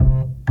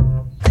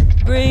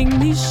Bring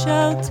me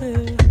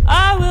shelter,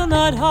 I will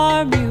not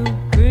harm you.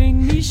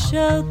 Bring me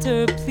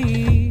shelter,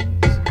 please.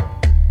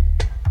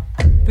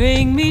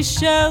 Bring me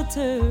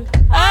shelter,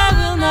 I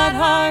will not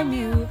harm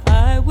you.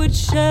 I would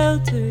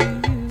shelter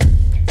you.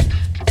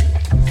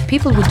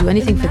 People would do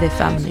anything for their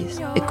families.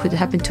 It could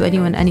happen to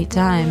anyone,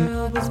 anytime.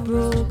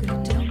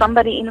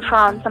 Somebody in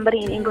France,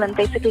 somebody in England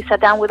basically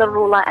sat down with a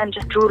ruler and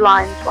just drew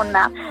lines on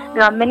map.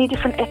 There are many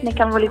different ethnic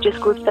and religious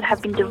groups that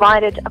have been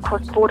divided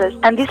across borders,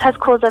 and this has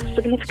caused a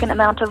significant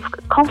amount of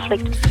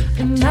conflict.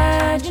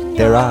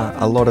 There are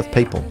a lot of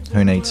people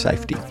who need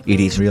safety. It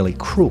is really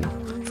cruel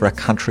for a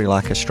country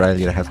like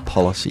Australia to have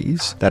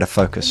policies that are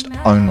focused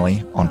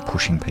only on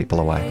pushing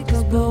people away.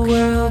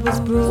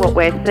 What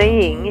we're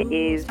seeing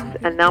is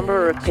a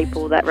number of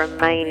people that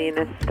remain in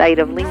a state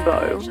of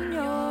limbo.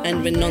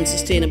 And when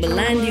non-sustainable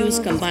land use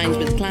combines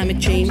with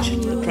climate change,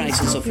 the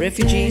crisis of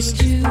refugees.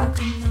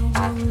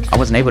 I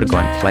wasn't able to go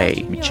and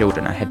play with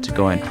children. I had to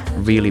go and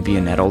really be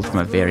an adult from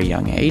a very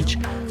young age.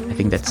 I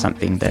think that's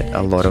something that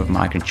a lot of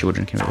migrant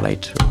children can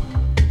relate to.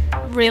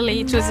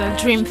 Really, it was a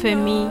dream for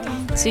me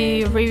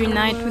to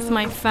reunite with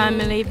my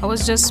family. I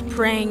was just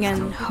praying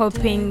and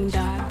hoping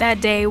that that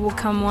day will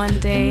come one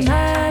day.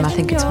 I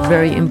think it's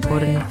very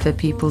important for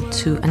people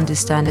to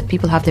understand that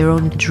people have their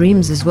own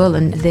dreams as well,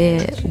 and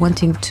they're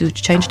wanting to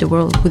change the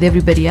world with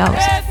everybody else.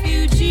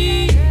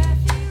 Refugee,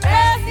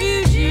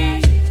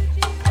 refugee,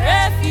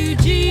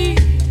 refugee,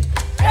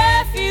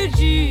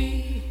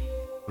 refugee.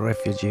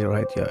 Refugee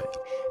Radio,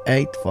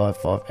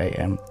 855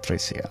 AM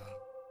 3CR.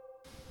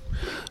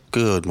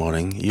 Good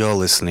morning, you're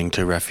listening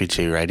to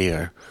Refugee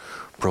Radio,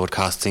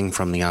 broadcasting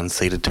from the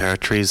unceded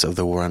territories of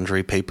the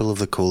Wurundjeri people of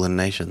the Kulin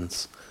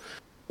Nations.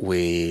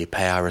 We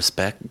pay our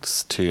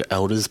respects to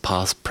elders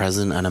past,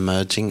 present and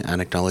emerging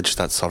and acknowledge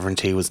that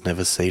sovereignty was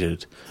never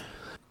ceded.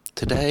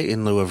 Today,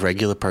 in lieu of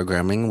regular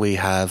programming, we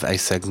have a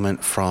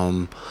segment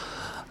from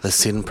the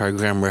SYN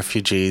program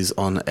Refugees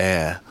on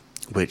Air,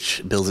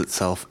 which bills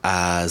itself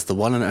as the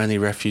one and only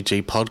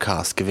refugee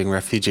podcast, giving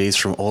refugees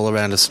from all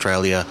around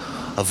Australia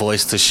a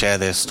voice to share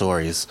their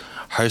stories,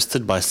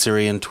 hosted by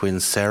Syrian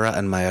twins Sarah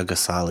and Maya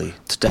Ghasali.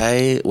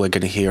 Today, we're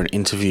going to hear an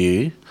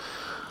interview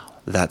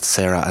that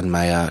Sarah and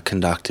Maya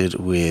conducted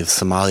with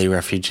Somali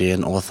refugee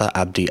and author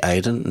Abdi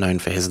Aden, known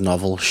for his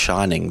novel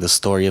Shining, the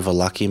story of a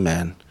lucky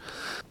man.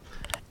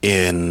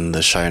 In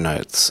the show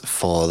notes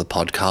for the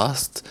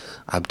podcast,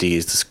 Abdi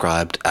is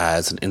described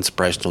as an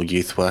inspirational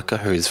youth worker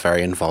who is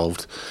very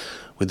involved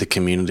with the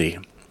community.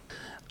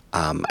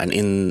 And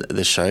in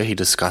the show, he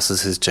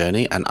discusses his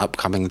journey and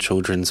upcoming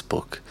children's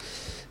book.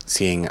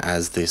 Seeing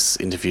as this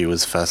interview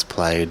was first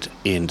played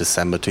in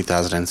December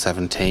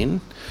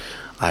 2017,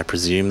 I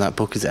presume that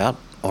book is out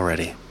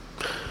already.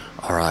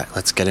 All right,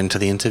 let's get into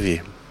the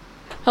interview.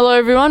 Hello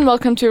everyone,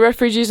 welcome to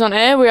Refugees on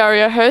Air. We are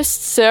your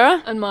hosts,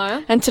 Sarah and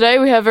Maya. And today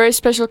we have a very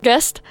special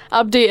guest,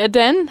 Abdi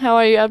Aden. How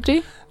are you,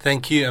 Abdi?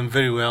 Thank you, I'm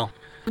very well.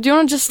 Do you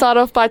want to just start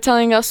off by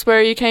telling us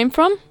where you came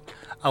from?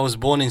 I was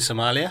born in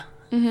Somalia,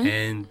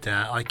 and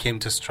I came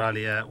to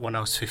Australia when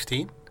I was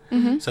 15.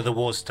 So the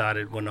war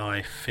started when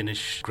I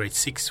finished grade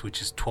 6,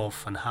 which is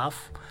 12 and a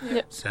half.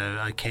 Yep. So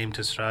I came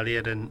to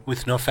Australia then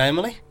with no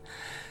family.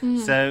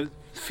 So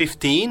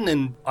 15,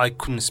 and I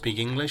couldn't speak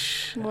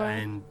English. Wow.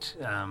 And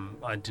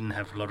I didn't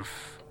have a lot of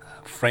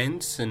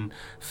friends and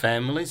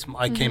families.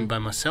 I came by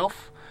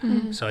myself.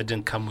 So I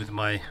didn't come with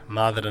my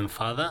mother and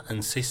father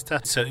and sister.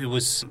 So it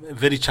was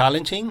very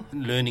challenging,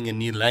 learning a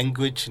new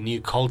language,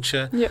 new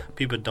culture. Yep.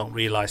 People don't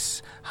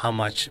realize how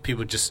much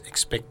people just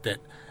expect that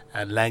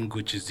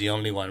language is the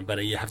only one,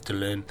 but you have to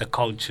learn the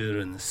culture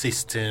and the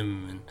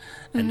system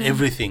and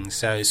everything.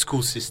 So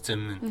school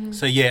system.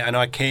 So yeah, and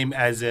I came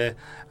as a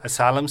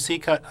asylum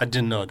seeker. I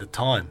didn't know at the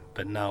time,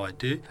 but now I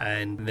do.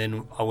 And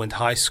then I went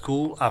high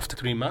school after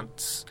 3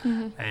 months,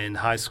 and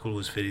high school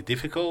was very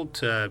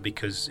difficult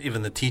because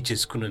even the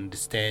teachers couldn't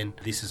understand.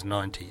 This is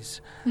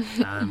 90s.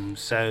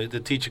 So the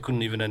teacher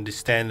couldn't even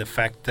understand the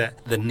fact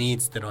that the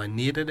needs that I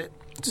needed it.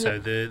 So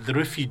the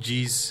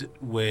refugees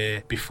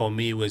were, before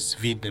me, was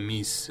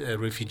Vietnamese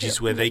refugees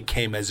where they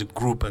came as a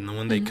group, and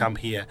when they come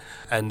here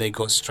and they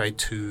got straight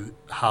to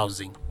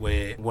housing,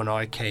 where when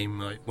I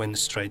came, I went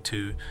straight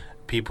to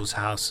people's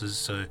houses.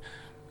 So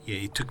yeah,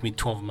 it took me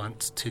 12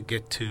 months to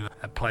get to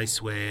a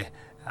place where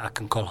I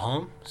can call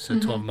home. So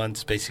 12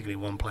 months, basically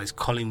one place,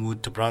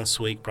 Collingwood to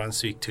Brunswick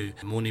to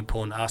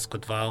Moonipore,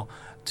 Ascot Vale,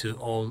 to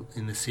all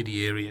in the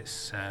city areas.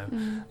 So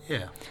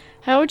yeah.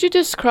 How would you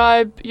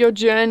describe your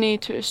journey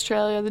to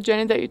Australia, the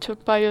journey that you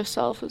took by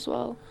yourself as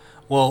well?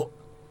 Well,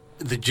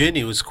 the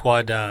journey was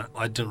quite, I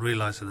didn't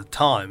realise at the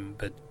time,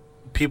 but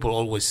people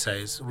always say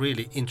it's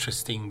really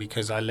interesting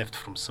because I left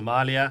from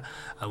Somalia.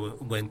 I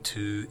went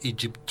to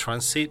Egypt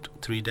transit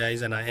 3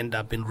 days, and I ended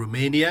up in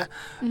Romania.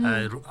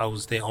 I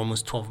was there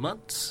almost 12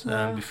 months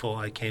before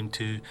I came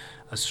to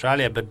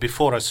Australia. But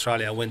before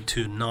Australia, I went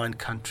to 9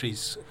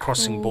 countries,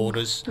 crossing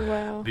borders.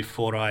 Wow.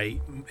 Before I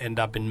end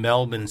up in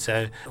Melbourne.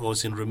 So I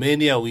was in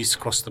Romania. We used to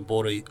cross the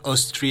border.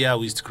 Austria.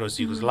 We used to cross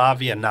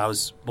Yugoslavia. Now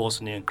it's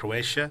Bosnia and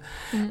Croatia.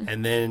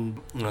 And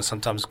then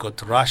sometimes go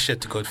to Russia,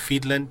 to go to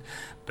Finland.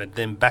 But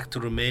then back to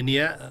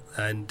Romania,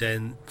 and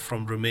then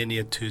from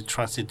Romania to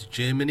transit to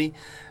Germany.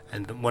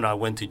 And when I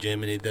went to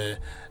Germany, the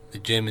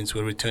Germans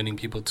were returning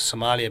people to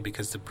Somalia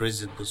because the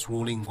president was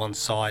ruling one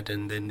side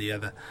and then the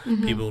other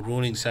people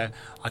ruling. So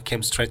I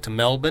came straight to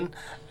Melbourne.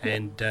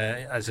 And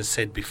as I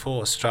said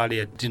before,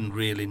 Australia didn't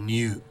really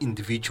knew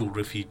individual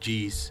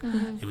refugees.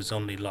 It was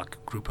only like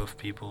a group of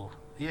people.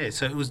 Yeah,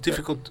 so it was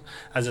difficult.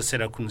 As I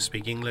said, I couldn't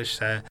speak English.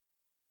 So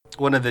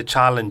one of the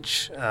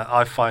challenge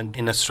I find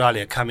in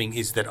Australia coming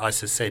is that,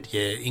 as I said,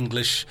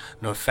 English,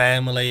 no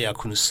family, I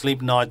couldn't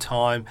sleep night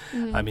time.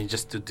 I mean,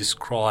 just to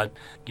describe,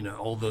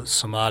 all the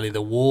Somali,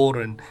 the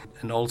war, and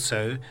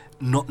also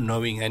not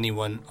knowing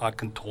anyone I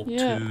can talk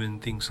to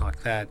and things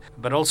like that.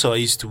 But also I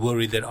used to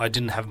worry that I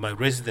didn't have my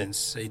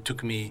residence. It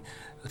took me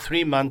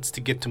 3 months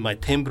to get to my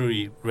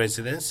temporary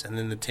residence, and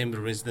then the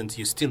temporary residence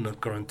you're still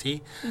not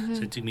guaranteed.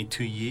 So it took me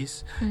 2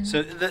 years.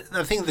 So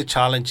I think the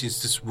challenge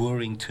is just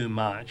worrying too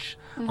much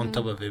on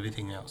top of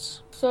everything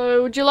else.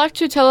 So would you like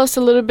to tell us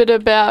a little bit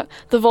about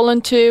the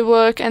volunteer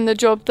work and the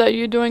job that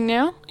you're doing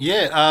now?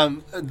 Yeah,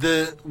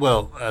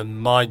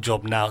 my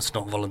job now is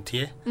not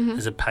volunteer,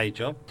 it's a paid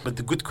job. But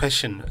the good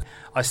question,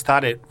 I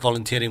started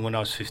volunteering when I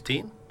was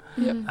 15,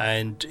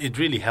 and it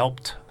really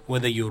helped.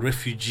 Whether you're a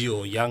refugee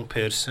or a young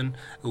person,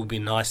 it would be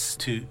nice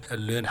to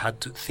learn how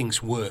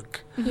things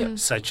work.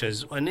 Such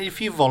as, and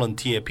if you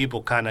volunteer,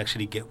 people can't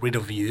actually get rid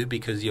of you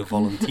because you're a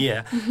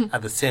volunteer.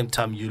 At the same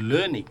time, you're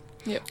learning.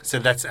 So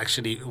that's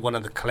actually one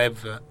of the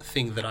clever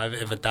things that I've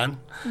ever done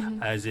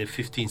as a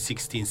 15,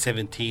 16,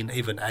 17,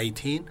 even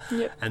 18,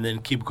 and then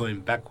keep going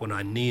back when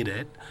I need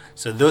it.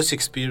 So those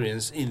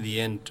experiences, in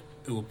the end,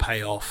 it will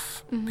pay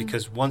off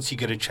because once you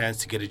get a chance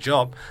to get a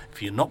job,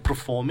 if you're not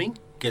performing,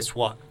 guess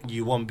what?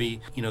 You won't be,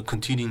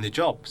 continuing the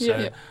job.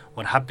 So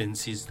what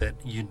happens is that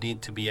you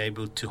need to be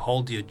able to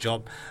hold your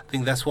job. I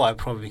think that's why I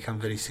probably become a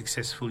very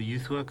successful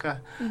youth worker.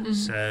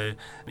 So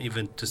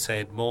even to say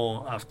it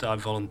more, after I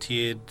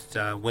volunteered,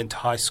 went to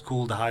high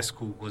school. The high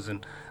school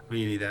wasn't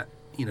really that,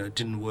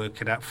 didn't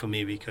work it out for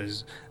me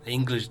because the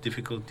English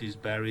difficulties,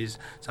 barriers.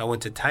 So I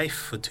went to TAFE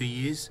for 2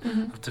 years.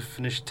 After I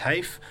finished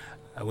TAFE,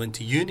 I went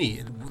to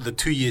uni. The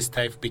 2 years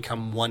TAFE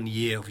become 1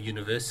 year of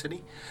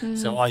university.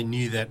 So I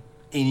knew that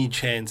any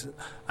chance,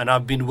 and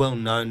I've been well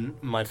known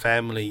in my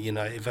family,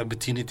 if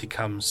opportunity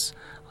comes,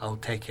 I'll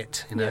take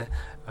it,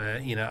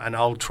 and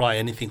I'll try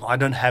anything. I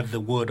don't have the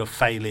word of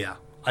failure.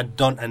 I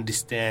don't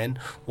understand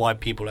why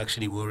people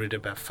actually worried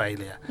about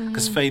failure,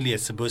 because failure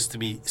is supposed to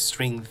be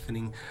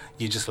strengthening.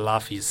 You just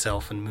laugh at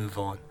yourself and move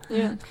on.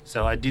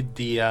 So I did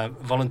the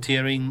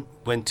volunteering,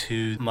 went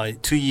to my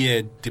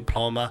 2-year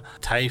diploma,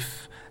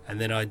 TAFE, and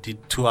then I did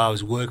 2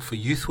 hours work for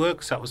youth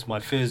work. So that was my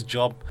first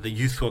job, the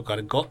youth work I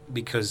got,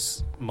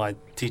 because my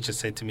teacher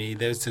said to me,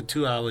 there's a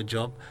 2-hour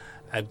job.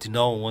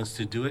 No one wants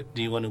to do it.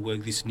 Do you want to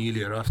work this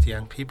newly arrived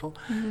young people?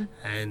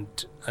 And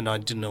I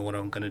didn't know what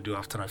I'm going to do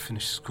after I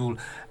finished school.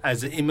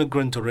 As an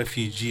immigrant or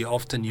refugee,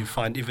 often you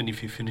find even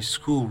if you finish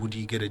school, would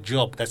you get a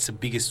job? That's the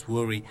biggest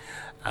worry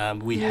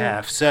we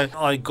have. So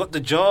I got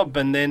the job,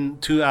 and then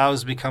 2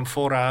 hours become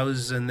 4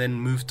 hours, and then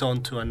moved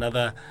on to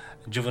another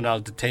juvenile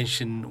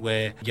detention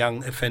where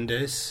young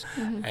offenders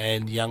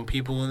and young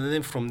people, and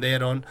then from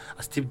there on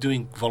I still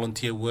doing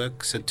volunteer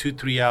work, so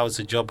 2-3 hours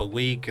a job a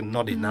week and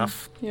not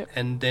enough.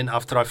 And then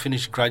after I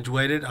finished,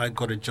 graduated, I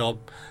got a job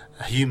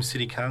at Hume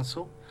City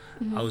Council.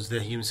 I was there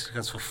at Hume City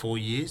Council for 4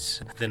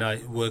 years. Then I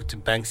worked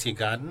at Banksia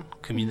Garden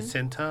Community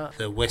Centre,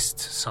 the west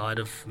side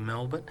of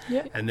Melbourne.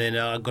 And then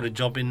I got a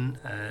job in,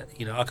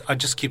 I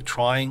just keep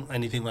trying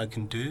anything I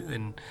can do.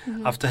 And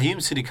after Hume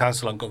City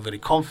Council, I got very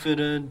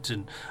confident,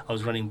 and I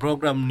was running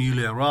program,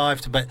 newly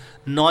arrived, but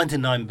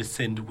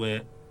 99%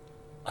 were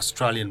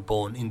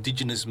Australian-born,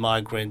 Indigenous,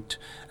 migrant,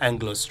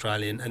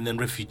 Anglo-Australian, and then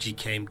refugee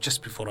came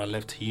just before I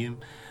left Hume,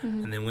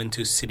 and then went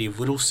to the city of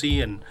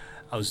Whittlesea, and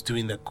I was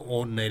doing the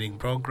coordinating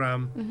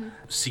program.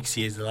 6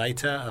 years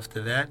later,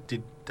 after that,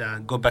 did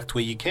go back to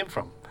where you came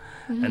from.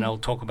 And I'll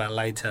talk about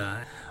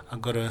later. I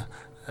got a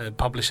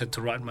publisher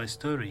to write my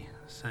story.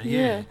 So,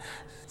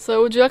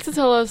 So would you like to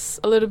tell us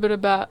a little bit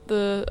about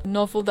the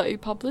novel that you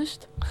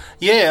published?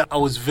 Yeah, I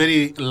was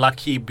very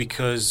lucky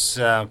because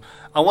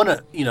I want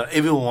to,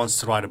 everyone wants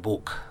to write a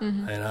book.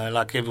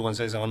 Like everyone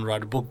says, I want to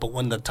write a book. But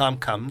when the time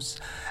comes,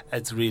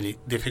 it's really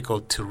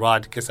difficult to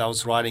write, because I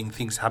was writing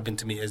things happened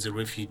to me as a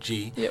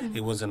refugee.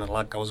 It wasn't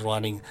like I was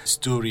writing a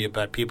story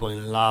about people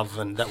in love,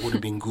 and that would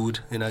have been good,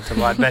 to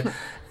write. But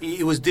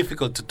it was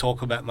difficult to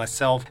talk about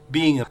myself.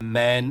 Being a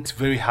man, it's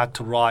very hard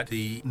to write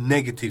the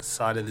negative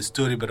side of the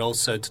story, but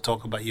also to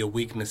talk about your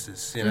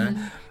weaknesses,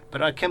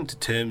 But I came to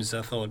terms,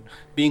 I thought,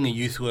 being a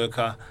youth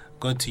worker,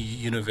 going to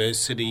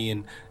university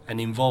and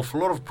involved a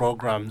lot of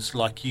programs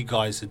like you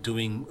guys are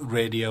doing,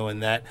 radio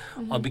and that,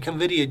 I become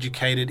very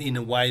educated in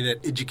a way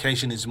that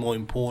education is more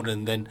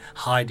important than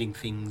hiding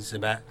things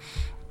about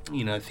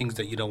things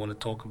that you don't want to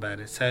talk about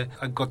it. So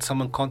I got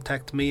someone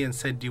contact me and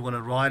said, do you want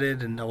to write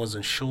it? And I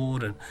wasn't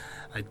sure, and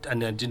I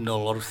didn't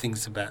know a lot of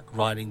things about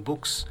writing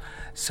books.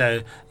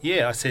 So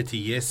I said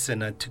yes,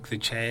 and I took the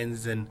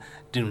chance and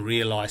didn't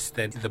realise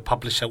that the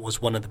publisher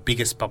was one of the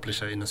biggest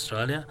publisher in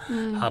Australia,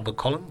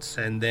 HarperCollins.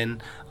 And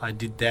then I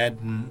did that,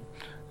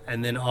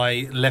 and then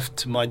I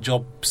left my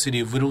job, City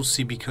of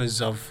Whittlesea,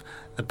 because of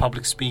the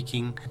public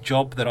speaking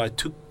job that I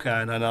took,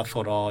 and I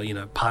thought,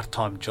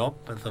 part-time job.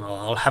 I thought,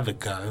 I'll have a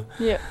go.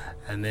 Yeah.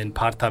 And then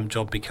part-time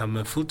job become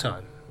a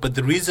full-time. But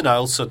the reason I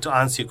also, to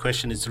answer your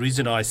question, is the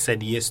reason I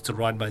said yes to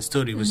write my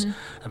story was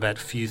about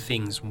a few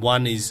things.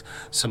 One is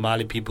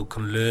Somali people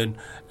can learn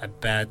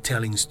about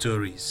telling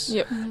stories.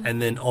 Yep.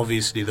 And then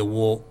obviously the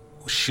war,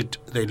 should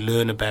they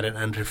learn about it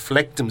and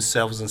reflect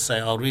themselves and say,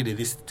 oh, really,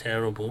 this is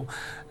terrible.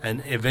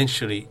 And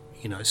eventually,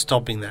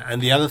 stopping that. And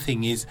the other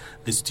thing is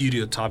the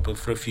stereotype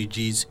of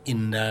refugees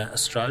in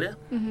Australia.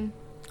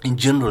 In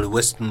general, the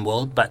Western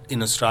world, but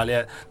in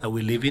Australia that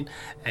we live in.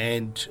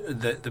 And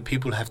the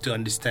people have to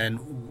understand,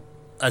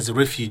 as a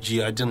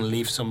refugee, I didn't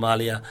leave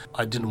Somalia.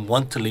 I didn't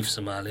want to leave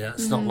Somalia.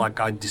 It's not like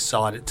I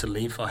decided to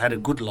leave. I had a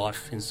good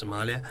life in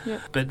Somalia.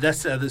 Yeah. But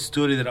that's the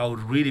story that I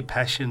was really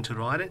passionate to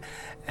write it.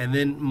 And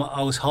then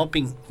I was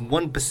hoping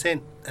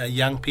 1%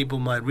 young people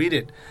might read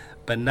it.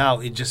 But now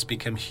it just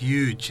became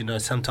huge.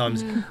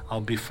 Sometimes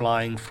I'll be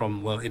flying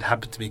from, it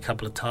happened to me a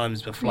couple of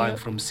times, but flying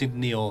from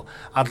Sydney or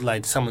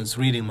Adelaide, someone's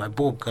reading my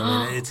book.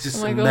 I mean, it's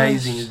just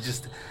amazing. Gosh. It's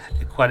just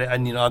quite,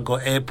 and I go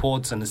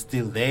airports and it's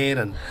still there,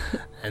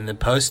 and the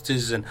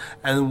posters. And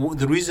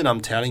the reason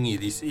I'm telling you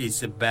this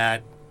is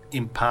about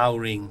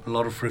empowering a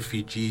lot of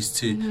refugees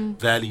to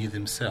value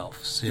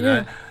themselves, you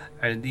know.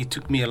 And it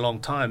took me a long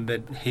time,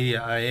 but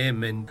here I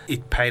am, and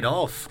it paid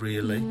off,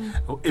 really.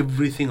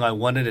 Everything I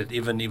wanted it,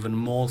 even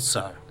more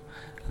so,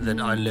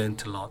 that I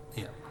learned a lot,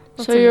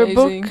 That's so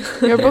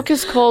amazing. Your book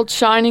is called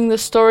Shining, the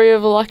Story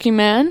of a Lucky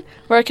Man.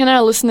 Where can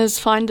our listeners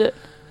find it?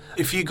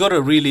 If you go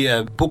to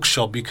a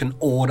bookshop, you can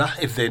order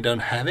if they don't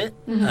have it.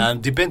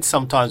 Depends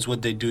sometimes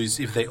what they do is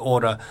if they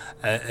order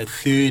a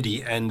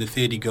 30 and the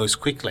 30 goes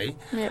quickly,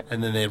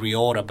 and then they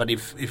reorder. But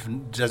if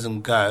it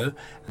doesn't go,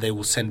 they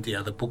will send the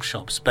other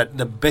bookshops. But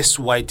the best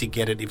way to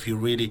get it, if you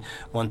really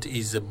want,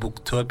 is a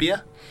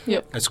Booktopia.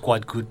 Yep. It's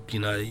quite good.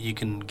 You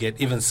can get,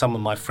 even some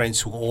of my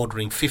friends who are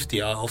ordering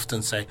 50, I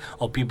often say,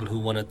 or people who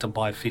wanted to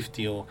buy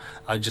 50, or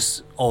I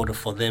just order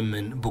for them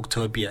in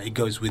Booktopia. It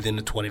goes within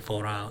the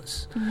 24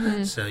 hours.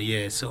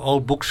 So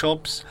all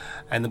bookshops,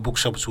 and the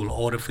bookshops will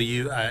order for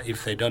you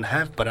if they don't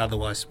have, but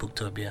otherwise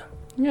Booktopia.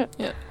 Yeah.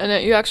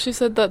 And you actually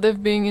said that they're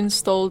being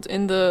installed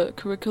in the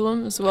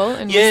curriculum as well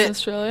in Western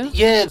Australia?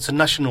 Yeah, it's a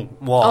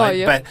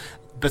national-wide,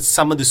 but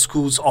some of the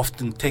schools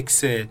often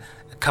takes a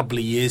couple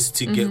of years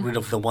to get rid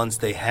of the ones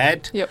they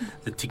had,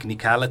 the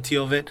technicality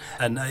of it,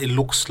 and it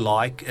looks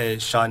like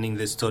Shining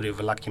the Story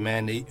of a Lucky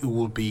Man, it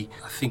will be,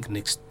 I think,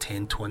 next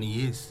 10, 20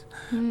 years.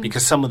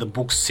 Because some of the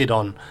books sit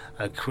on,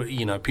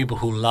 people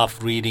who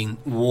love reading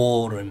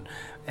war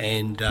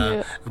and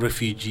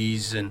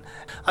refugees, and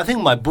I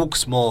think my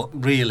book's more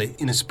really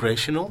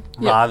inspirational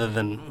rather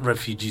than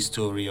refugee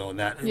story or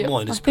that.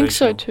 More inspirational. I think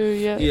so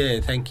too. Yeah,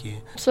 thank you.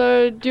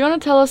 So do you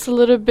want to tell us a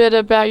little bit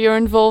about your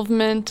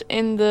involvement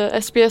in the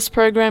SBS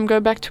program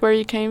Go Back to Where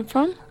You Came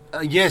From?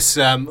 Yes,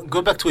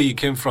 Go Back to Where You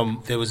Came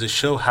From. There was a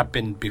show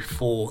happened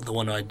before the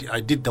one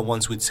I did the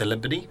ones with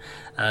celebrity,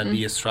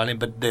 the Australian,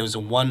 but there was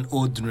one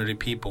Ordinary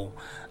People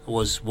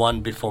was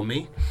one before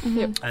me,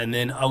 and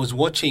then I was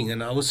watching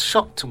and I was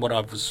shocked what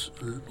I was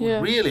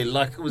really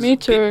like. It was me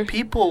too.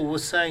 People were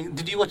saying,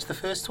 did you watch the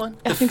first one?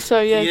 I think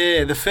so, yeah.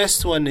 Yeah, the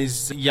first one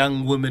is a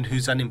young woman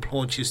who's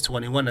unemployed, she's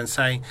 21, and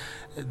saying,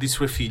 these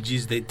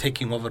refugees, they're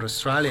taking over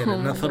Australia.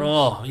 And I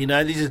thought,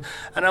 this is,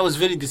 and I was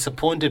very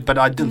disappointed, but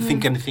I didn't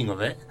think anything of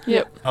it.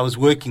 I was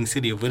working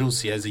City of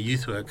Whittlesea as a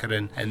youth worker,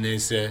 and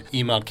there's an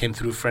email came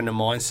through, a friend of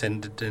mine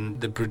sent it, and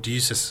the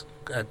producers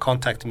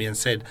contacted me and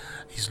said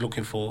he's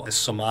looking for a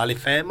Somali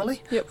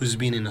family who's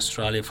been in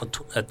Australia for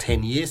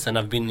 10 years, and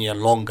I've been here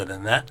longer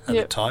than that at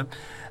the time,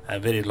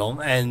 very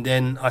long. And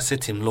then I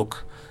said to him,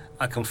 look,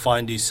 I can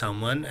find you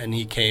someone. And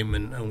he came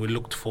and we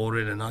looked for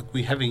it, and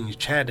we're having a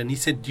chat, and he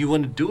said, do you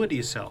want to do it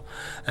yourself?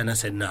 And I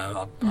said,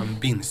 no, I'm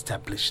being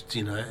established,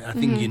 I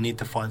think you need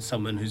to find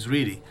someone who's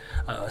really,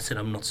 I said,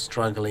 I'm not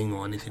struggling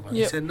or anything like that.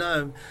 He said,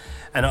 no.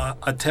 And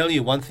I tell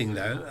you one thing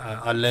though,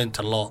 I learned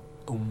a lot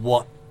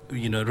what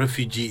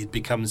refugee, it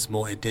becomes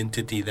more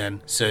identity than,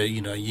 so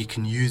you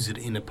can use it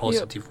in a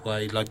positive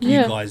way like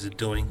you guys are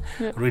doing.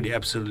 Really,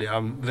 absolutely,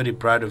 I'm very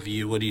proud of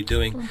you. What are you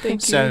doing?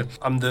 Thank you. So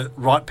I'm the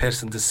right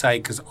person to say,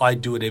 because I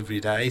do it every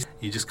day.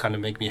 You just kind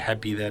of make me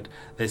happy that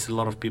there's a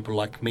lot of people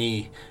like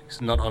me.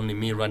 It's not only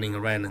me running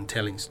around and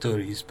telling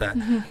stories, but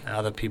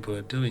other people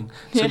are doing.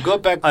 So Go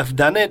Back, I've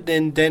done it,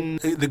 and then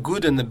the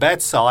good and the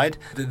bad side,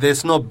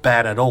 there's no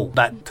bad at all,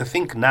 but to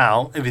think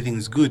now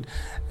everything's good.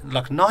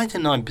 Like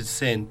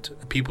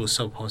 99% people are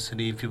so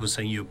positive. People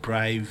saying you're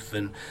brave,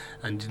 and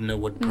didn't know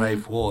what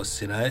brave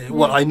was.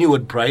 Well, I knew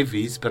what brave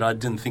is, but I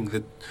didn't think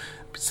that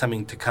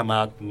something to come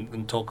out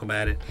and talk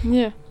about it.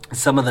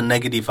 some of the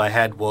negative I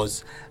had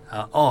was,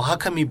 how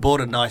come you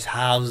bought a nice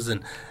house?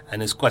 And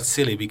it's quite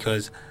silly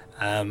because,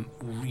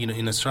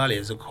 in Australia,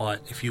 it's quite,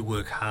 if you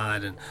work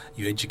hard and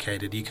you're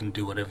educated, you can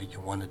do whatever you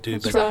want to do.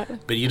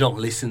 But you don't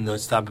listen to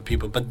those type of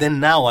people. But then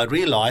now I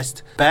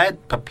realised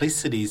bad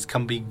publicities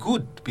can be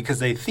good because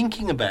they're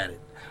thinking about it.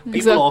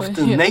 People are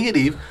often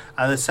negative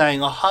and they're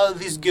saying, how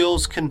these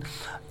girls can,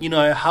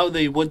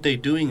 what they're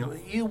doing.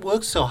 You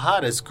work so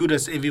hard, as good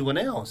as everyone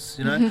else,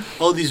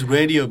 All these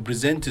radio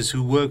presenters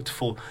who worked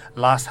for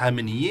last how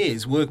many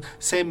years, work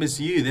same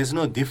as you. There's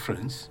no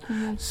difference.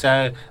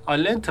 So I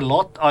learned a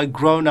lot. I've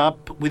grown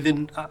up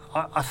within,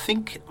 I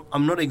think,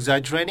 I'm not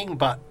exaggerating,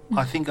 but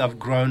I think I've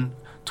grown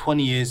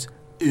 20 years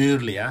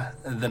earlier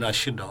than I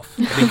should have.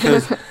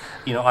 Because...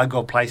 I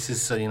go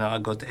places, I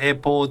go to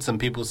airports and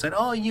people said,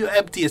 you're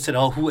empty. I said,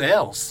 who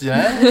else?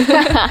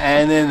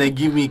 And then they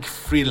give me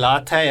free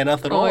latte and I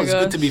thought, it's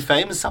good to be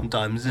famous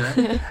sometimes.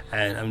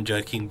 And I'm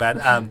joking.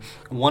 But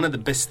one of the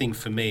best things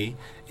for me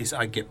is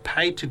I get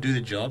paid to do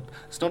the job.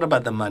 It's not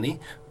about the money,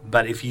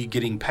 but if you're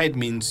getting paid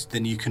means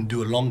then you can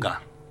do it longer.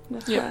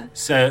 That's right.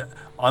 So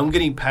I'm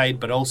getting paid,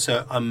 but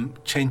also I'm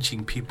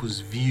changing people's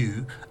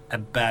view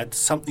about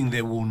something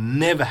they will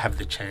never have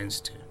the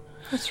chance to.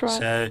 That's right.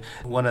 So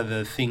one of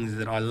the things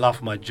that I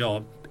love my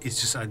job is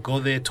just I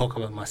go there, talk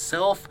about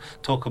myself,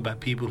 talk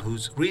about people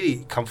who's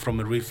really come from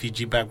a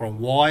refugee background,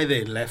 why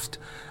they left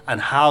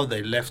and how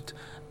they left.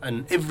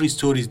 And every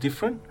story is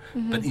different.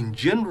 But in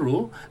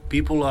general,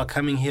 people are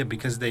coming here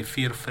because they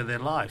fear for their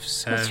lives.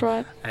 So, that's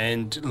right.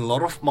 And a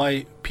lot of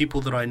my people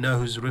that I know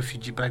who's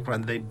refugee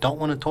background, they don't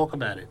want to talk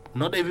about it.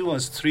 Not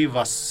everyone's three of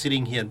us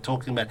sitting here and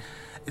talking about it.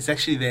 It's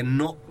actually they're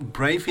not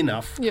brave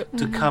enough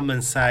to come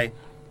and say,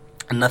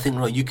 nothing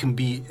wrong. You can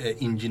be an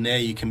engineer,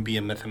 you can be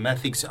a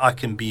mathematics, I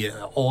can be an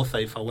author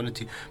if I wanted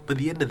to. But at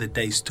the end of the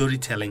day,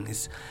 storytelling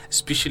is,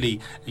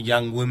 especially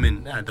young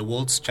women, the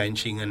world's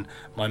changing. And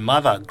my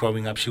mother,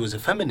 growing up, she was a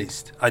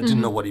feminist. I didn't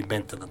know what it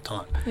meant at the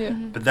time.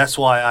 But that's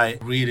why I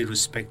really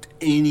respect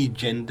any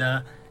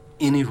gender,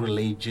 any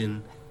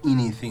religion,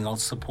 anything I'll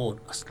support.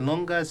 As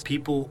long as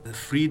people, the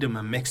freedom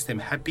and makes them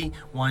happy,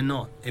 why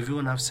not?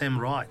 Everyone have same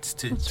rights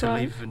to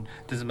live, and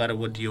it doesn't matter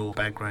what your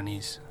background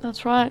is.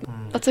 That's right.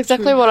 That's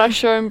exactly what our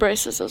show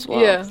embraces as well.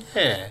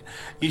 Yeah.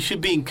 You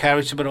should be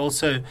encouraged, but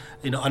also,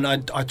 and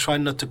I try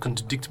not to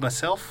contradict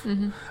myself.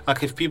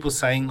 Like if people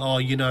saying,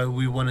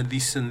 we wanted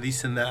this and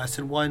this and that, I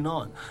said, why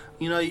not?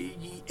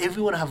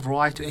 Everyone have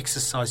right to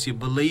exercise your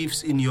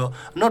beliefs in your,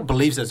 not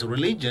beliefs as a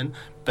religion,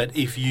 but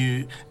if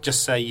you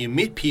just say you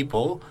meet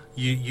people,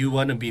 you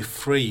want to be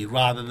free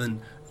rather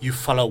than you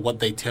follow what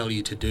they tell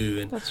you to do.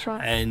 And, that's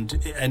right.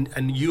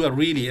 And you are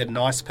really a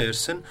nice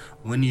person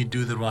when you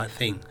do the right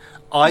thing.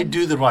 I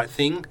do the right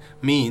thing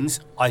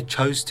means I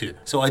chose to.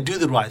 So I do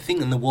the right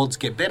thing and the worlds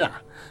get better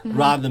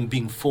rather than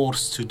being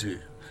forced to do.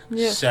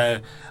 Yeah.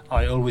 So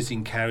I always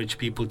encourage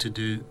people to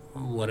do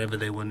whatever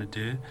they want to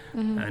do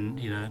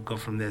and, go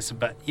from there. So,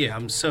 but,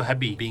 I'm so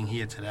happy being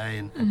here today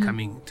and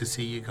coming to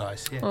see you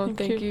guys. Yeah. Oh,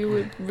 thank you.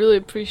 We really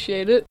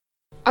appreciate it.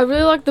 I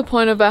really like the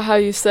point about how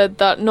you said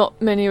that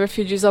not many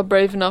refugees are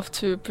brave enough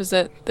to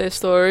present their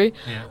story.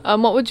 Yeah.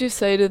 What would you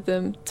say to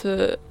them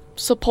to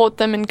support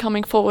them in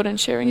coming forward and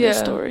sharing their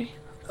story?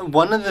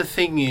 One of the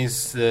things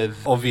is that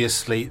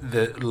obviously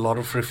a lot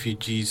of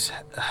refugees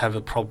have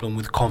a problem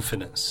with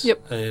confidence.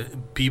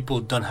 People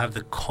don't have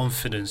the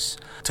confidence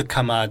to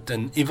come out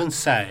and even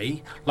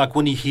say, like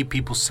when you hear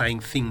people saying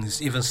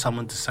things, even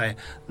someone to say,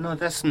 no,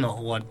 that's not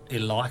what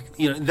it like.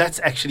 That's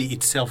actually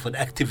itself an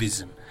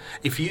activism.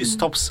 If you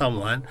stop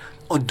someone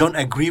or don't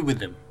agree with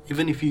them,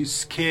 even if you're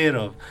scared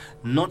of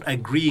not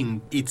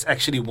agreeing, it's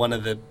actually one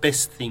of the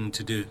best things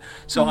to do.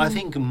 So I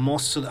think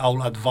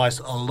I'll advise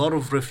a lot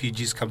of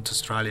refugees come to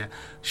Australia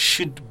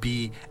should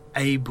be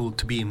able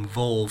to be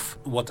involved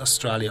what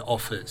Australia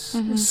offers,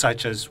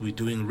 such as we're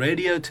doing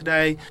radio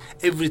today.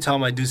 Every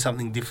time I do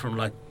something different,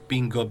 like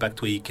go back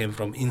to where you came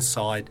from,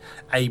 inside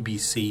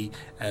ABC,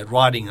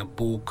 writing a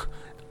book,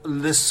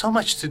 there's so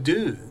much to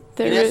do.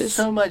 There's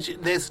so much.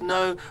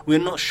 We're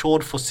not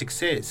short for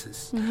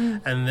successes.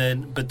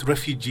 But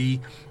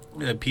refugee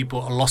people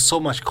lost so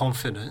much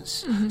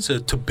confidence. So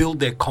to build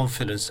their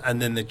confidence,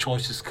 and then the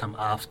choices come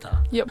after.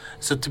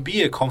 So to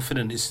be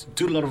confident is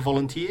do a lot of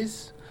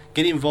volunteers,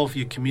 get involved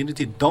in your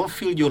community. Don't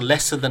feel you're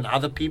lesser than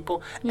other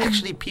people.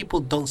 Actually,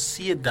 people don't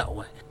see it that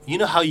way. You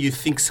know how you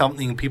think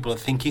something people are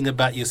thinking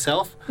about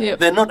yourself?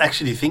 They're not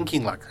actually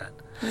thinking like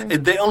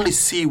that. They only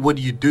see what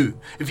you do.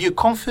 If you're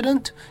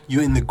confident,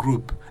 you're in the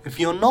group. If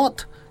you're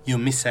not, you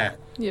miss out.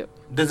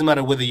 Doesn't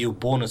matter whether you're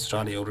born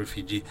Australia or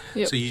refugee.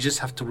 So you just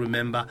have to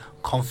remember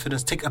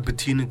confidence, take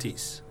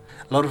opportunities.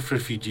 A lot of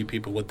refugee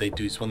people, what they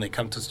do is when they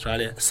come to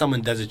Australia,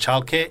 someone does a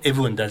childcare,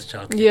 everyone does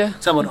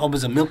childcare. Someone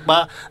opens a milk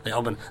bar, they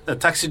open the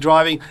taxi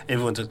driving,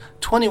 everyone does.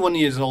 21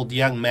 years old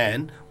young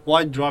man,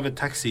 why drive a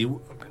taxi?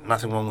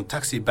 Nothing wrong with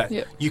taxi, but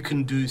you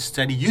can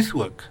study youth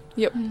work.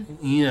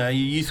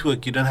 Youth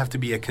work, you don't have to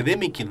be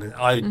academic in it.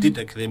 I did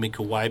academic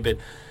away, but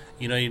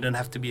you don't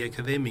have to be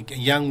academic. A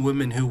young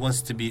woman who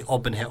wants to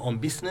open her own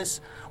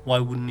business, why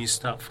wouldn't you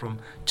start from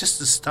just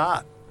the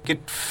start?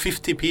 Get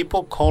 50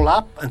 people, call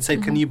up and say,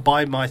 can you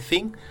buy my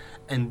thing?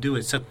 And do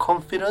it. So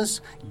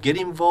confidence, get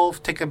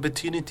involved, take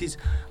opportunities,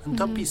 and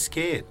don't be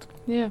scared.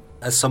 Yeah.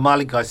 A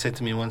Somali guy said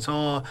to me once,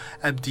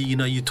 Abdi,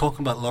 you're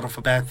talking about a lot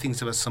of bad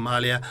things about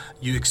Somalia,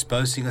 you're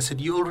exposing. I said,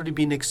 you already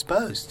been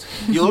exposed.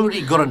 You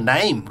already got a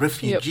name,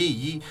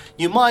 refugee.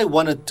 You might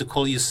want to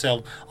call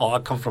yourself, I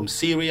come from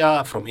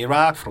Syria, from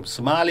Iraq, from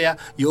Somalia.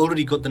 You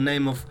already got the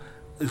name of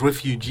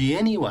refugee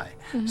anyway.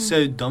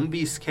 So don't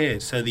be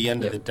scared. So at the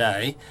end of the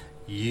day,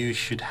 you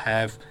should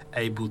have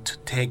able to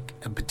take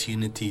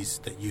opportunities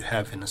that you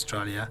have in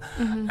Australia,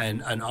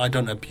 and I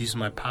don't abuse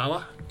my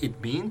power. It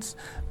means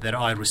that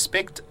I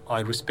respect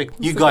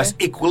you guys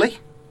equally.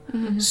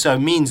 So it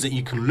means that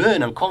you can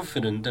learn. I'm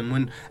confident,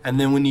 and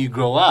then when you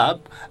grow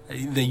up,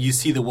 then you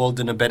see the world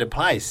in a better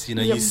place.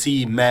 You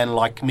see man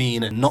like me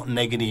in a not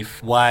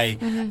negative way.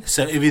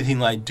 So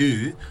everything I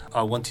do,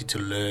 I want you to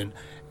learn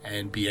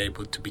and be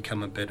able to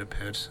become a better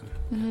person.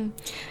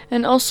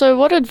 And also,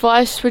 what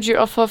advice would you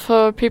offer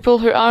for people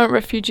who aren't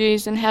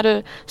refugees and how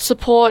to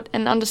support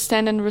and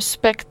understand and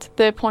respect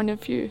their point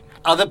of view?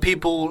 Other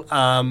people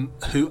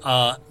who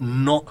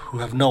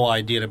have no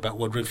idea about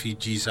what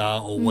refugees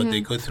are or what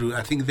they go through,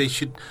 I think they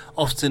should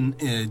often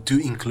do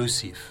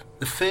inclusive.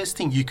 The first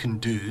thing you can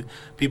do,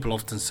 people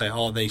often say,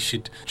 they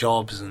should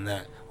jobs and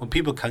that. Well,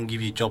 people can't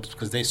give you jobs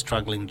because they're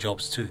struggling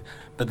jobs too.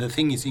 But the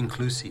thing is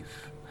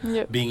inclusive.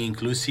 Being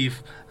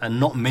inclusive and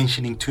not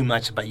mentioning too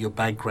much about your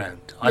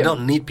background. I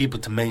don't need people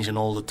to mention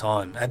all the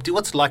time.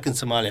 What's like in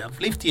Somalia? I've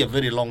lived here a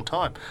very long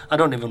time. I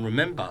don't even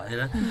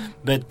remember,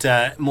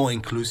 But more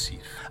inclusive.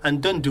 And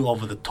don't do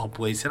over the top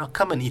ways.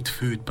 Come and eat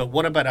food. But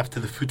what about after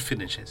the food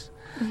finishes?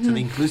 So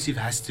the inclusive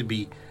has to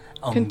be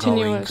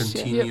ongoing,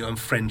 continue, and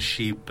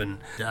friendship. And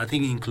I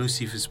think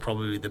inclusive is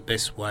probably the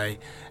best way.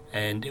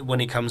 And when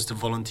it comes to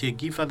volunteer,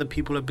 give other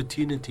people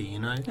opportunity,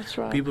 That's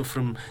right. People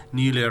from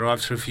newly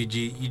arrived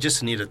refugee, you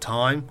just need a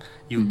time.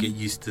 You'll get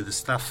used to the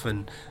stuff.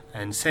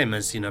 And same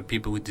as,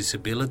 people with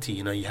disability,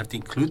 you have to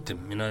include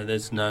them.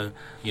 There's no,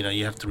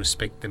 you have to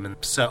respect them. And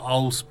so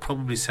I'll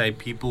probably say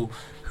people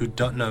who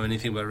don't know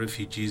anything about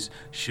refugees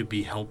should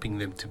be helping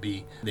them to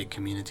be their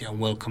community and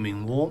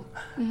welcoming, warm.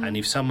 And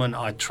if someone,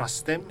 I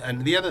trust them.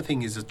 And the other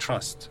thing is a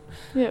trust.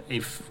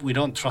 If we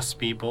don't trust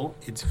people,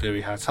 it's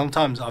very hard.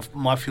 Sometimes I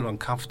might feel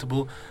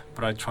uncomfortable,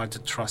 but I try to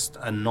trust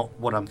and not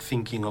what I'm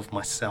thinking of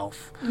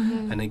myself.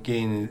 And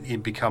again,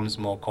 it becomes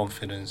more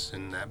confidence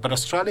in that. But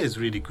Australia is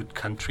a really good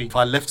country. If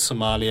I left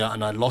Somalia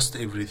and I lost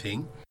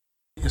everything,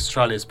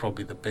 Australia is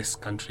probably the best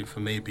country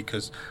for me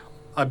because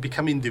I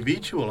become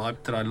individual.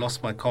 After I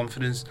lost my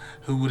confidence,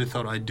 who would have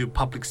thought I'd do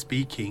public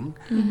speaking?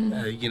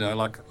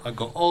 Like I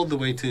go all the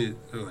way to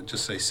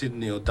just say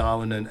Sydney or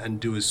Darwin and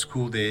do a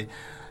school there.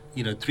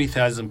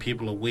 3,000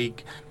 people a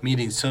week,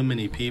 meeting so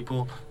many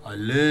people. I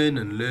learn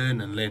and learn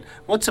and learn.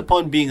 What's the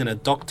point being a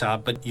doctor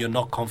but you're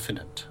not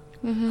confident?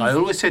 I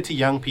always say to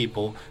young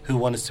people who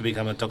want us to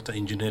become a doctor,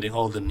 engineering,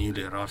 all the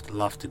newly arrived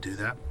love to do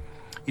that,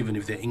 even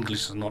if their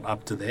English is not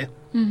up to there.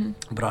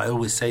 But I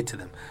always say to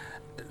them,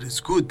 it's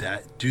good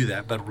that do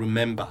that, but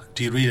remember,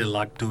 do you really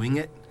like doing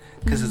it?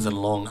 Because it's a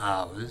long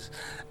hours.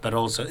 But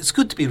also, it's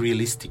good to be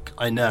realistic.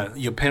 I know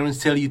your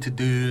parents tell you to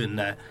do and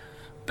that,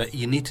 but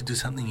you need to do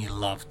something you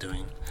love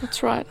doing.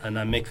 That's right. And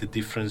I make the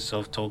difference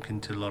of talking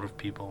to a lot of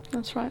people.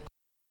 That's right.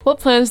 What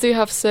plans do you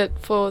have set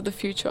for the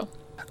future?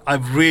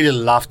 I'd really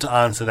love to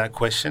answer that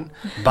question,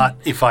 but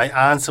if I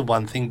answer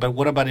one thing, but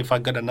what about if I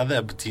got another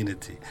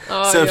opportunity?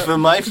 For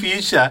my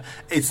future,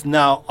 it's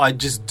now I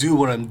just do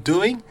what I'm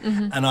doing,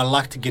 and I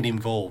like to get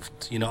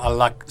involved. I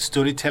like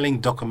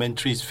storytelling,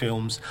 documentaries,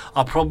 films.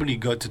 I'll probably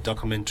go to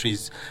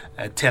documentaries,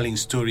 telling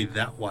story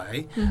that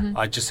way.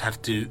 I just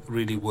have to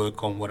really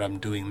work on what I'm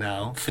doing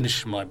now.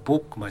 Finish my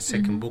book, my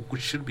second book,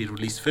 which should be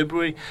released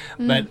February,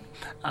 but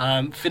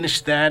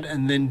finish that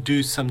and then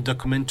do some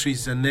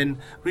documentaries and then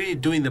really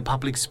doing the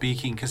public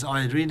speaking because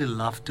I really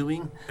love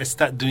doing. I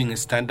start doing a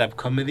stand-up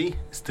comedy,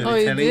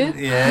 storytelling. Oh, you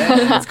did?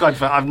 Yeah, it's quite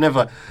fun.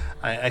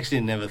 I actually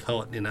never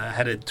thought, I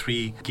had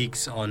 3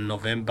 gigs on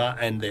November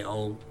and they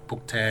all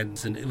booked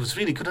hands and it was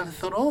really good. And I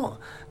thought,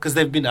 because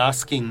they've been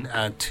asking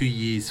 2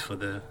 years for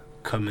the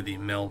comedy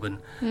in Melbourne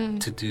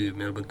to do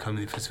Melbourne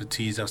Comedy Festival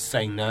 2 years. I was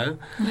saying no.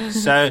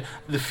 So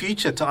the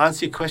future, to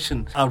answer your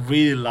question, I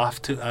really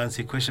love to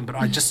answer your question, but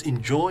I'm just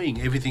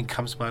enjoying everything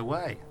comes my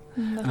way.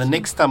 And the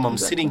next time I'm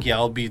sitting here,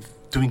 I'll be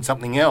doing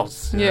something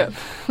else.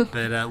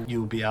 But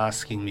you'll be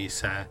asking me.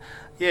 So,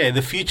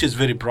 the future is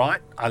very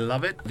bright. I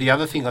love it. The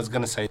other thing I was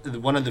going to say,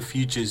 one of the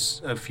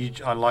features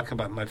I like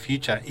about my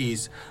future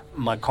is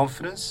my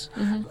confidence.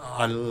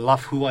 I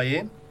love who I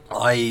am.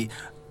 I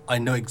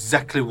know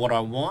exactly what I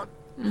want.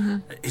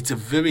 It's a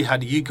very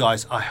hard. You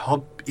guys, I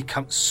hope it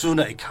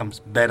comes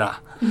better.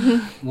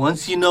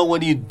 Once you know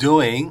what you're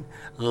doing,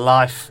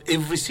 life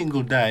every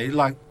single day.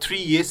 Like 3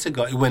 years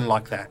ago, it went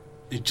like that.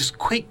 It's just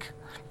quick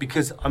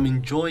because I'm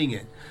enjoying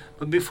it.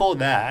 But before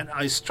that,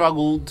 I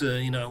struggled.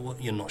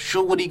 You're not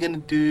sure what you're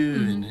going to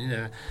do,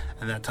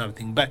 and that type of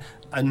thing. But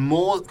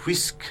more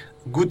risk,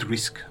 good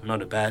risk, not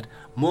a bad.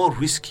 More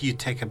risk you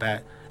take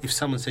about if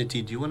someone said to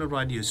you, do you want to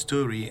write your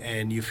story,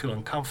 and you feel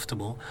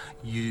uncomfortable,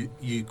 you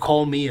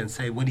call me and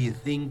say, what do you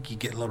think? You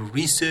get a lot of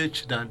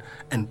research done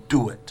and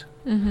do it.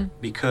 Mm-hmm.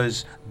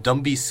 Because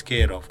don't be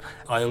scared of.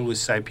 I always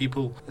say,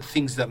 people,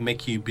 things that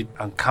make you a bit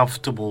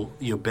uncomfortable,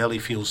 your belly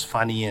feels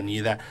funny and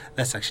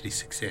that's actually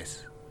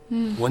success.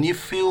 When you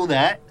feel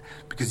that,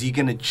 because you're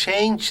going to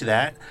change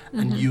that,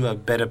 and you are a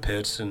better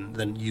person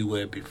than you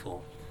were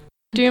before.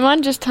 Do you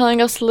mind just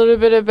telling us a little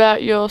bit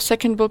about your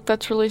second book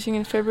that's releasing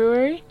in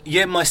February?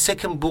 Yeah, my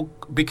second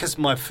book, because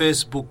my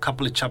first book,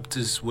 couple of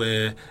chapters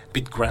were a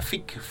bit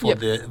graphic for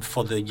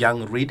the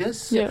young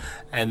readers. Yep.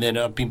 And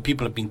then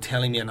people have been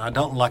telling me, and I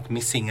don't like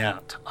missing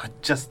out.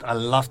 I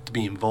love to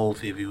be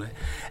involved everywhere.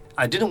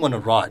 I didn't want to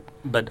write,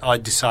 but I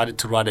decided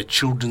to write a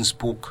children's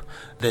book,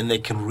 then they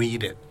can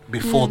read it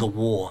before the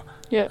war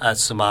at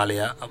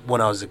Somalia when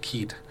I was a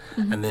kid.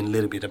 And then a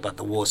little bit about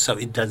the war. So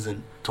it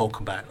doesn't talk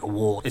about a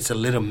war. It's a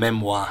little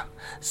memoir.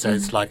 So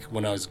it's like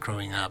when I was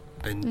growing up.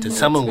 And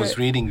someone was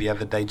reading the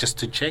other day just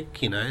to check,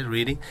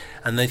 reading.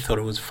 And they thought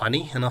it was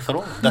funny. And I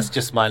thought, that's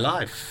just my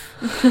life.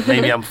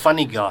 Maybe I'm a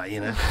funny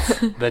guy,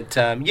 But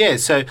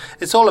so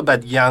it's all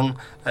about young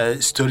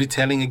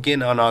storytelling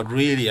again. And I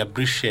really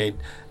appreciate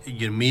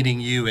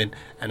meeting you,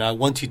 and I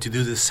want you to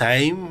do the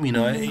same,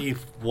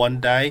 if one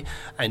day,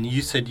 and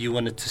you said you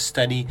wanted to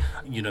study,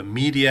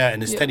 media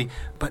and study,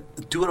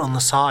 but do it on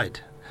the side.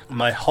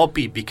 My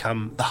hobby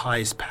become the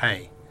highest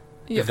pay,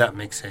 if that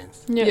makes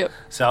sense.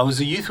 So I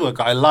was a youth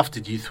worker. I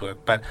loved youth work,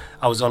 but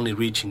I was only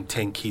reaching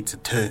 10 kids a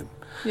term.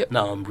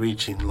 Now I'm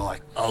reaching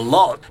like a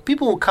lot.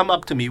 People will come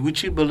up to me,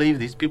 would you believe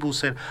this? People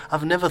said,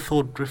 I've never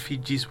thought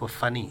refugees were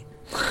funny.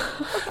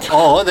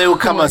 Or they will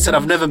come and said,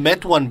 I've never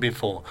met one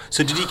before.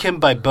 So did you come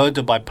by boat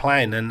or by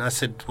plane? And I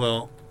said,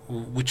 well,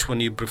 which one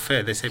do you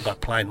prefer? They say by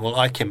plane. Well,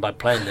 I came by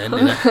plane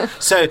then.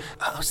 So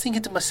I was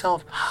thinking to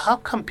myself, how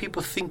come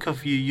people think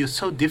of you? You're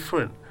so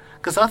different.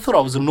 Because I thought I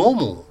was a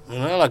normal.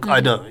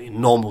 I don't.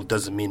 Normal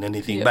doesn't mean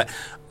anything, but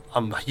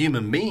I'm a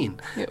human being.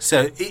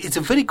 So it's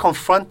a very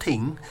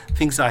confronting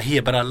things I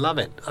hear, but I love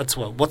it. That's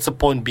what's the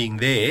point being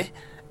there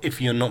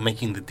if you're not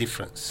making the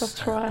difference?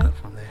 That's right.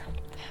 From there.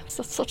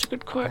 That's such a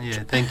good quote.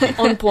 Yeah, thank you.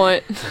 On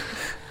point.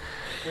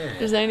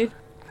 Is there anything?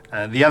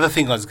 The other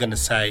thing I was going to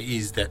say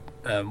is that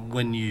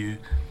when you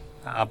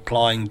are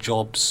applying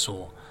jobs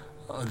or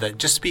that,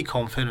 just be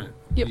confident.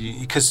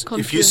 Because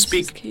if you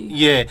speak,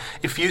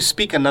 if you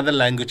speak another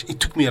language, it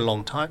took me a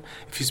long time.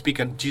 If you speak,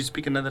 do you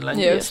speak another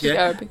language? Yeah,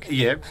 Arabic.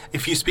 Yeah.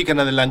 If you speak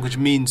another language,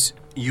 means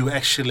you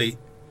actually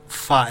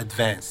far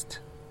advanced.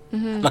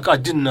 Like I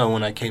didn't know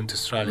when I came to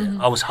Australia.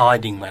 I was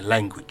hiding my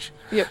language.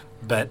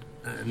 But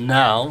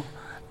now.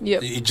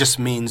 It just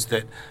means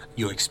that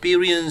your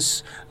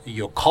experience,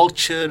 your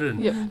culture,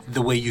 and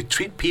the way you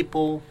treat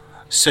people.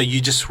 So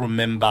you just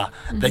remember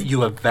that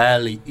you are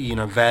value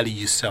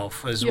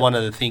yourself. As one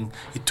of the things,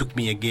 it took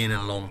me again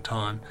a long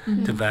time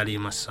to value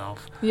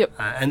myself.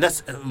 And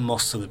that's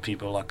most of the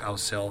people like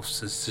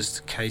ourselves. It's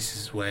just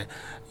cases where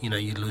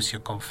you lose your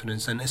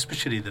confidence, and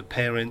especially the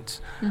parents.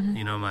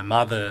 My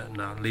mother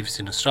now lives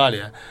in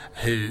Australia,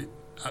 who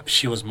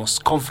she was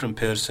most confident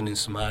person in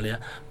Somalia,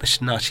 but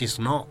now she's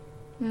not.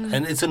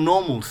 And it's a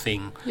normal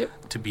thing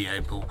to be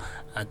able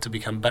to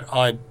become. But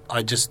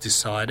I just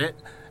decided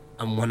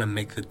I want to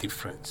make the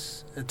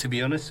difference. To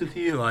be honest with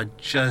you, I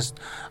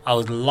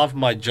would love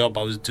my job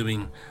I was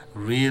doing,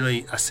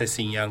 really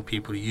assessing young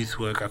people, youth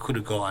work. I could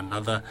have got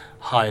another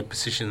higher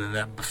position than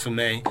that. But for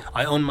me,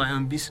 I own my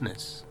own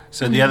business.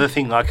 So the other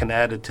thing I can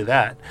add to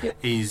that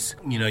is,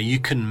 you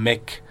can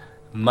make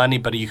money,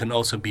 but you can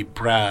also be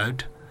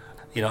proud.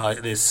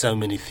 There's so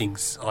many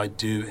things I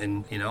do,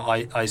 and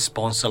I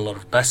sponsor a lot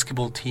of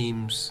basketball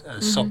teams,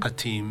 soccer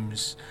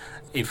teams.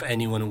 If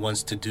anyone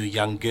wants to do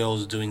young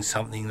girls doing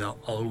something, they'll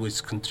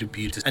always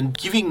contribute. And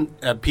giving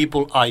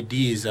people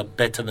ideas are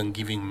better than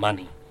giving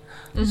money.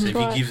 So if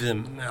you give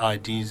them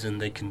ideas,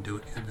 and they can do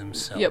it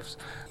themselves.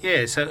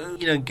 So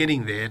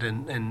getting there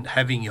and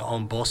having your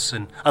own boss.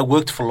 And I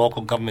worked for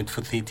local government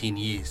for 13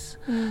 years.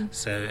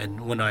 So,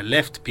 and when I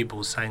left, people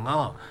were saying,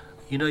 are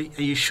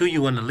you sure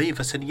you want to leave?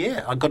 I said,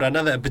 yeah, I got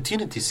another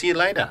opportunity. See you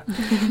later.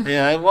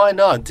 Why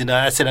not?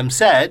 I said, I'm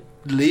sad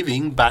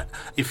leaving, but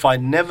if I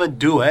never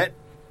do it,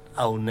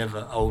 I'll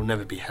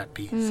never be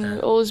happy. So.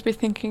 Always be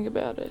thinking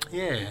about it.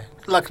 Yeah.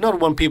 Like,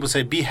 not when people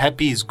say be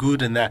happy is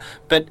good and that,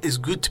 but it's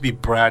good to be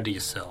proud of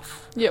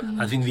yourself.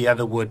 I think the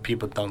other word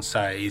people don't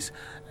say is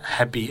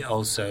happy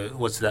also.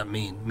 What's that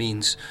mean?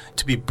 Means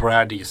to be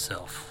proud of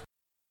yourself.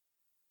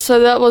 So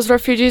that was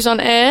Refugees on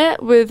Air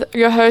with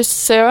your hosts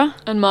Sarah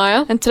and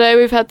Maya. And today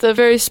we've had the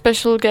very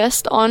special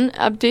guest on,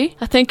 Abdi.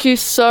 I thank you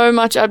so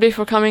much, Abdi,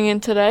 for coming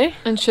in today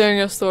and sharing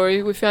your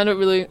story. We found it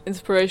really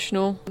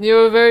inspirational.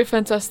 You're a very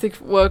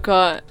fantastic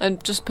worker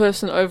and just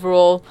person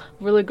overall.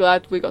 Really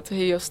glad we got to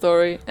hear your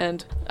story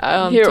and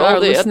hear to all our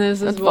the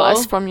listeners as well.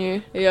 Advice from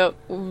you. Yeah,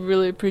 we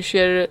really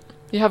appreciated it.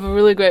 You have a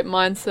really great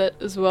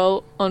mindset as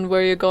well on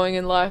where you're going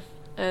in life.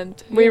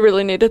 and we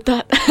really needed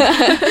that.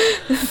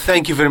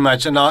 Thank you very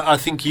much, and I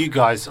think you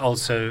guys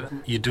also,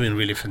 you're doing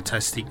really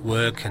fantastic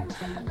work, and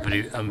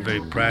I'm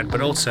very proud,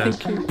 but also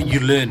you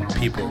learn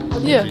people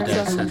every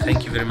day, so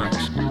thank you very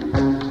much.